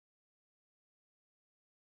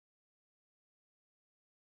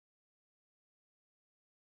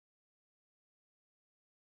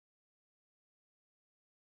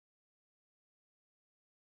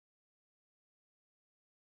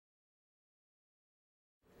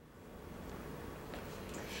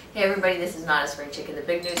Hey everybody, this is Not a Spring Chicken. The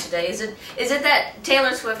big news today, is it that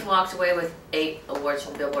Taylor Swift walked away with 8 awards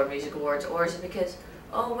from Billboard Music Awards, or is it because,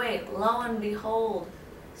 oh wait, lo and behold,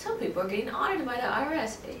 some people are getting audited by the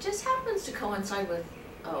IRS. It just happens to coincide with,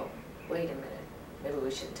 oh, wait a minute, maybe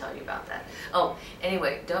we shouldn't tell you about that. Oh,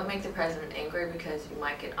 anyway, don't make the president angry because you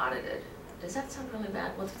might get audited. Does that sound really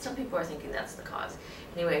bad? Well, some people are thinking that's the cause.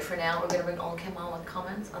 Anyway, for now, we're going to bring Oldecam on with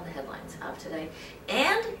comments on the headlines of today.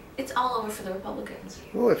 And it's all over for the Republicans.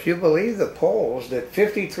 Well, if you believe the polls, that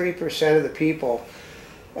 53% of the people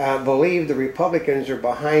believe the Republicans are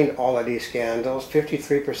behind all of these scandals.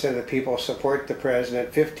 53% of the people support the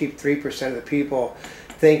president. 53% of the people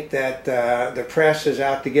think that the press is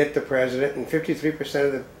out to get the president. And 53%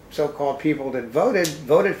 of the so-called people that voted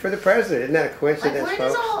for the president. Isn't that a coincidence, like, where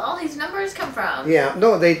does all these numbers come from? Yeah,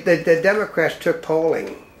 no, the Democrats took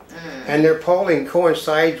polling, and their polling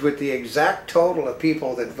coincides with the exact total of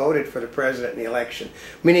people that voted for the president in the election.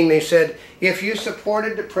 Meaning they said, if you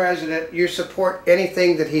supported the president, you support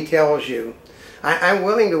anything that he tells you. I'm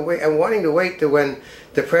willing to wait. I'm wanting to wait to when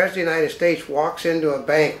the president of the United States walks into a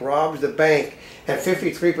bank, robs the bank, and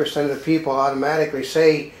 53% of the people automatically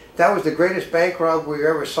say, that was the greatest bank robbery we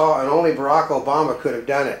ever saw, and only Barack Obama could have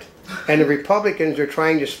done it. And the Republicans are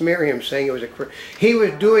trying to smear him, saying it was he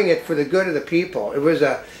was doing it for the good of the people. It was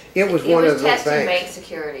one of those banks. Testing bank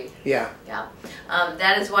security. Yeah. Yeah.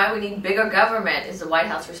 That is why we need bigger government. Is the White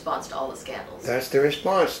House response to all the scandals? That's the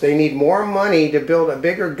response. They need more money to build a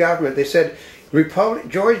bigger government. They said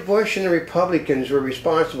George Bush and the Republicans were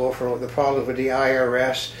responsible for the problems with the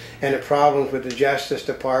IRS and the problems with the Justice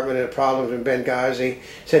Department and the problems in Benghazi.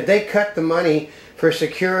 Said they cut the money for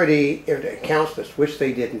security counselors, which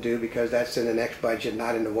they didn't do because that's in the next budget,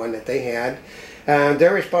 not in the one that they had.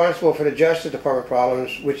 They're responsible for the Justice Department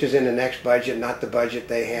problems, which is in the next budget, not the budget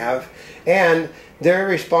they have. And they're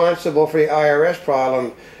responsible for the IRS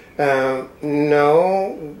problem.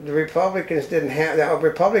 No, the Republicans didn't have that.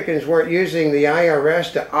 Republicans weren't using the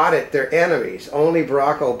IRS to audit their enemies. Only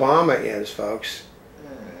Barack Obama is, folks.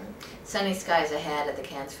 Sunny skies ahead at the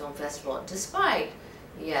Cannes Film Festival, despite,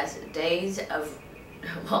 yes, days of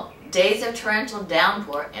torrential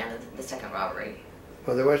downpour and the second robbery.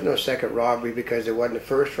 Well, there was no second robbery because there wasn't a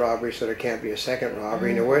first robbery, so there can't be a second robbery.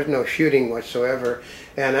 And there was no shooting whatsoever.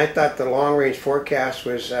 And I thought the long-range forecast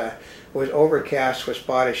was overcast with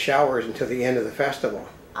spotted showers until the end of the festival.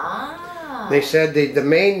 Ah. They said the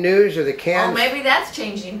main news of the Cannes... Oh, maybe that's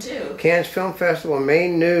changing too. Cannes Film Festival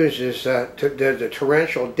main news is the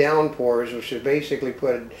torrential downpours, which has basically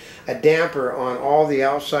put a damper on all the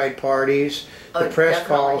outside parties, the press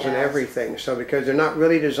calls, and everything. So because they're not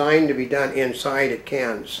really designed to be done inside at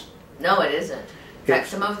Cannes. No, it isn't. In fact,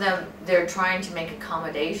 some of them, they're trying to make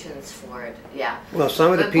accommodations for it. Yeah. Well,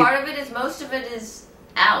 some of the people... part of it is, most of it is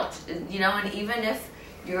out, you know, and even if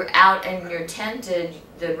you're out and you're tented,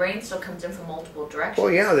 the rain still comes in from multiple directions.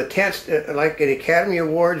 Well, yeah, the tents, like the Academy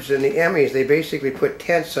Awards and the Emmys, they basically put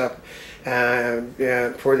tents up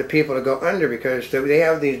for the people to go under because they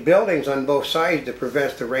have these buildings on both sides that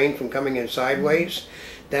prevent the rain from coming in sideways.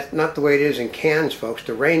 That's not the way it is in Cannes, folks.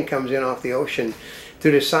 The rain comes in off the ocean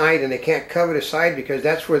through the side, and they can't cover the side because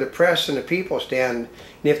that's where the press and the people stand. And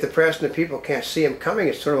if the press and the people can't see them coming,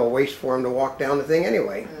 it's sort of a waste for them to walk down the thing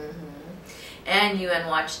anyway. And UN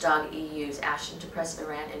watchdog EU's action to press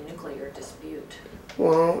Iran in nuclear dispute.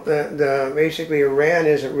 Well, basically Iran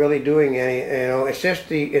isn't really doing any. You know, it's just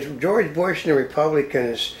it's George Bush and the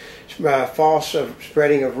Republicans' false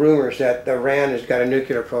spreading of rumors that Iran has got a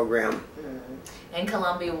nuclear program. And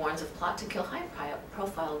Colombia warns of plot to kill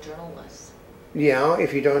high-profile journalists. Yeah,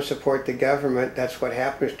 if you don't support the government, that's what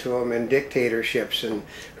happens to them in dictatorships. And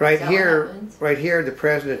right here, the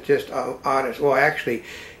president just honest. Well, actually,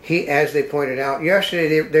 as they pointed out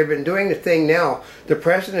yesterday, they've been doing the thing now. The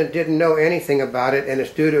president didn't know anything about it, and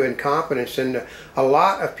it's due to incompetence. And a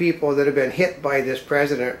lot of people that have been hit by this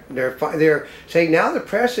president, they're saying now the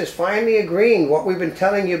press is finally agreeing what we've been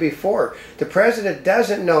telling you before. The president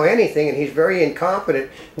doesn't know anything, and he's very incompetent.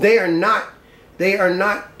 They are not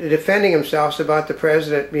defending themselves about the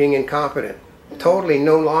president being incompetent. Totally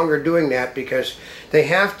no longer doing that because they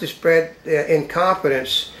have to spread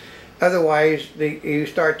incompetence. Otherwise, you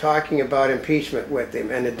start talking about impeachment with him.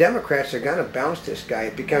 And the Democrats are going to bounce this guy.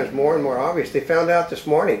 It becomes more and more obvious. They found out this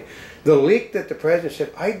morning, the leak that the president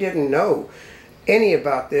said, I didn't know any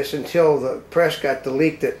about this until the press got the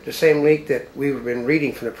leak, the same leak that we've been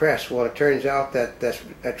reading from the press. Well, it turns out that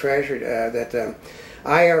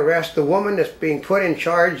IRS, the woman that's being put in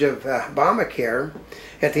charge of Obamacare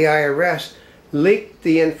at the IRS, leaked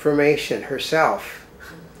the information herself.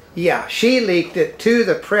 Yeah, she leaked it to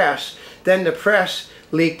the press. Then the press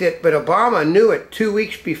leaked it, but Obama knew it 2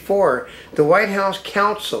 weeks before. The White House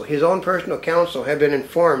counsel, his own personal counsel, had been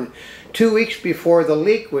informed 2 weeks before the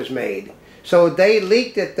leak was made. So they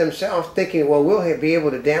leaked it themselves thinking, well, we'll be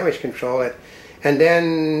able to damage control it. And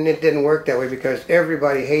then it didn't work that way because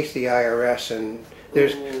everybody hates the IRS, and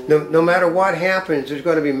there's no matter what happens, there's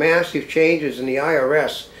going to be massive changes, and the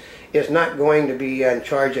IRS is not going to be in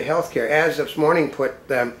charge of health care. As this morning put,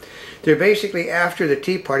 they're basically after the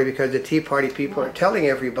Tea Party because the Tea Party people are telling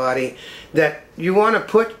everybody that you want to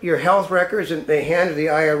put your health records in the hands of the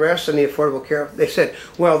IRS and the Affordable Care. They said,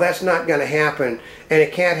 well, that's not going to happen, and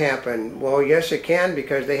it can't happen. Well, yes, it can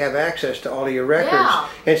because they have access to all of your records. Yeah.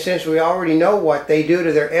 And since we already know what they do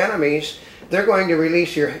to their enemies, they're going to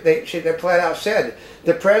release your, they flat out said,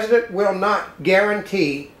 the president will not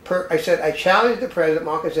guarantee, I said, I challenged the president,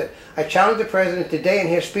 Malkin said, I challenged the president today in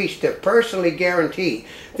his speech to personally guarantee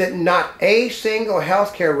that not a single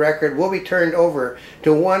health care record will be turned over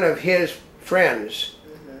to one of his friends.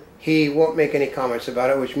 He won't make any comments about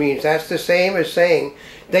it, which means that's the same as saying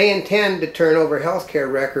they intend to turn over health care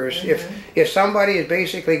records. If somebody has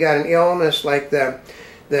basically got an illness like the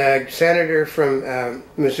senator from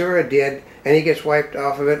Missouri did, and he gets wiped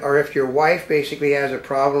off of it, or if your wife basically has a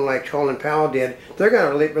problem like Colin Powell did, they're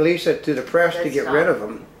going to release it to the press to get rid of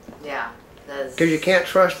them. Yeah. Because you can't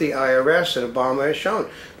trust the IRS, and Obama has shown.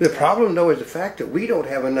 The problem, though, is the fact that we don't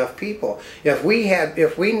have enough people. If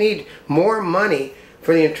we need more money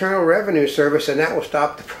for the Internal Revenue Service, and that will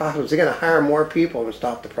stop the problems. They're going to hire more people and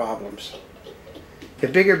stop the problems. The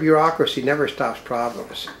bigger bureaucracy never stops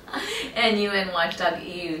problems. And UN watchdog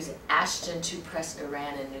EU's Ashton to press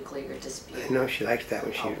Iran in nuclear dispute. I know she likes that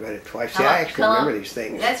when she read it twice. See, I actually remember these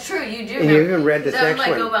things. That's true, you do. And you even read the next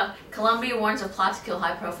one. About Colombia warns of plot to kill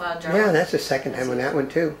high-profile journalists. Yeah, that's the second time on that one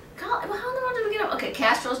too. Well, how in the world did we get up? Okay,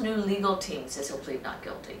 Castro's new legal team says he'll plead not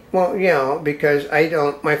guilty. Well, yeah, because I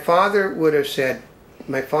don't. My father would have said.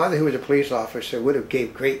 My father, who was a police officer, would have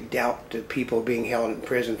gave great doubt to people being held in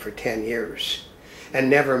prison for 10 years. And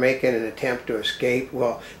never making an attempt to escape.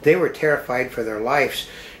 Well, they were terrified for their lives.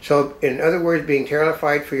 So, in other words, being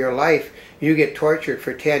terrified for your life, you get tortured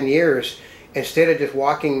for 10 years. Instead of just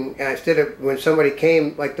walking, instead of when somebody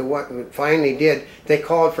came, like the one finally did, they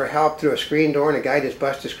called for help through a screen door, and a guy just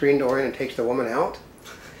busts the screen door in and takes the woman out.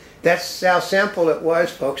 That's how simple it was,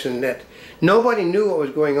 folks, and that nobody knew what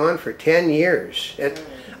was going on for 10 years.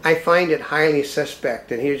 I find it highly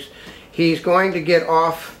suspect, and he's going to get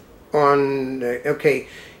off on, okay,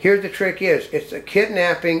 here's the trick it's a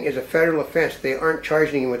kidnapping is a federal offense. They aren't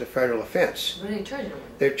charging him with a federal offense. What are they charging him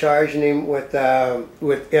with? They're charging him with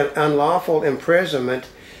unlawful imprisonment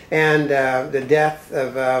and the death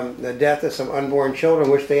of some unborn children,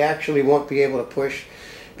 which they actually won't be able to push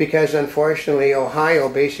because unfortunately Ohio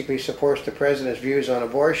basically supports the president's views on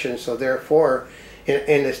abortion, so therefore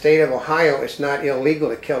in the state of Ohio it's not illegal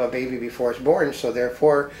to kill a baby before it's born, so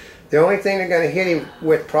therefore the only thing they're going to hit him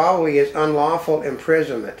with probably is unlawful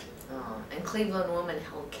imprisonment. And Cleveland woman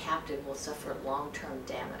held captive will suffer long-term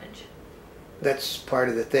damage. That's part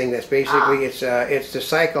of the thing. That's basically it's the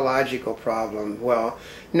psychological problem. Well,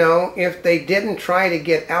 no, if they didn't try to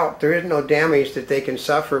get out, there is no damage that they can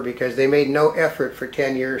suffer because they made no effort for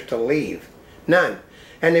 10 years to leave. None.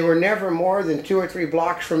 And they were never more than 2 or 3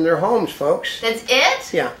 blocks from their homes, folks. That's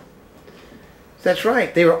it? Yeah. That's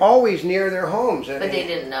right. They were always near their homes. But they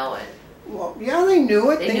didn't know it. Well, yeah, they knew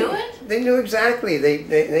it. They knew it? They knew exactly.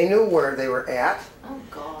 They knew where they were at. Oh,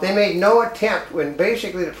 God. They made no attempt. When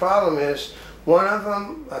basically the problem is one of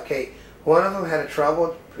them had a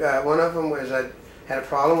trouble. One of them had a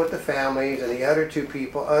problem with the families, and the other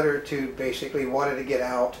two basically wanted to get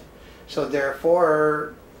out. So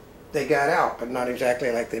therefore, they got out, but not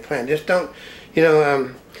exactly like they planned. Just don't,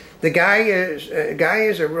 the guy is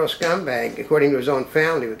a real scumbag according to his own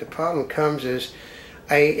family. But the problem comes is,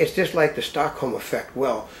 it's just like the Stockholm effect.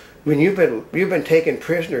 Well, when you've been taken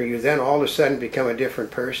prisoner, you then all of a sudden become a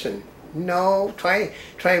different person. No, try.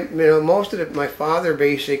 Most of it. My father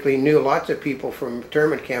basically knew lots of people from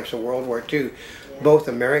internment camps in World War II, both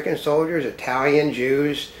American soldiers, Italian,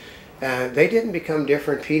 Jews. They didn't become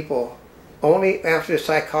different people. Only after the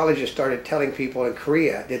psychologists started telling people in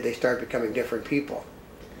Korea did they start becoming different people.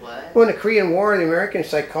 What? Well, in the Korean War, the American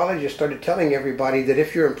psychologists started telling everybody that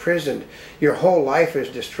if you're imprisoned, your whole life is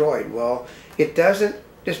destroyed. Well, it doesn't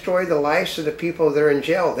destroy the lives of the people that are in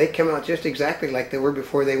jail. They come out just exactly like they were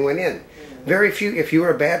before they went in. Very few. If you were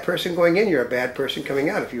a bad person going in, you're a bad person coming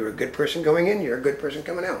out. If you were a good person going in, you're a good person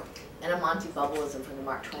coming out. And a Monty Bubbleism from the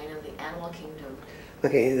Mark Twain of the Animal Kingdom.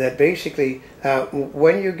 Okay, that basically,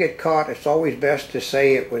 when you get caught, it's always best to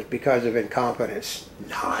say it was because of incompetence.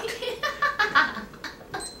 Not.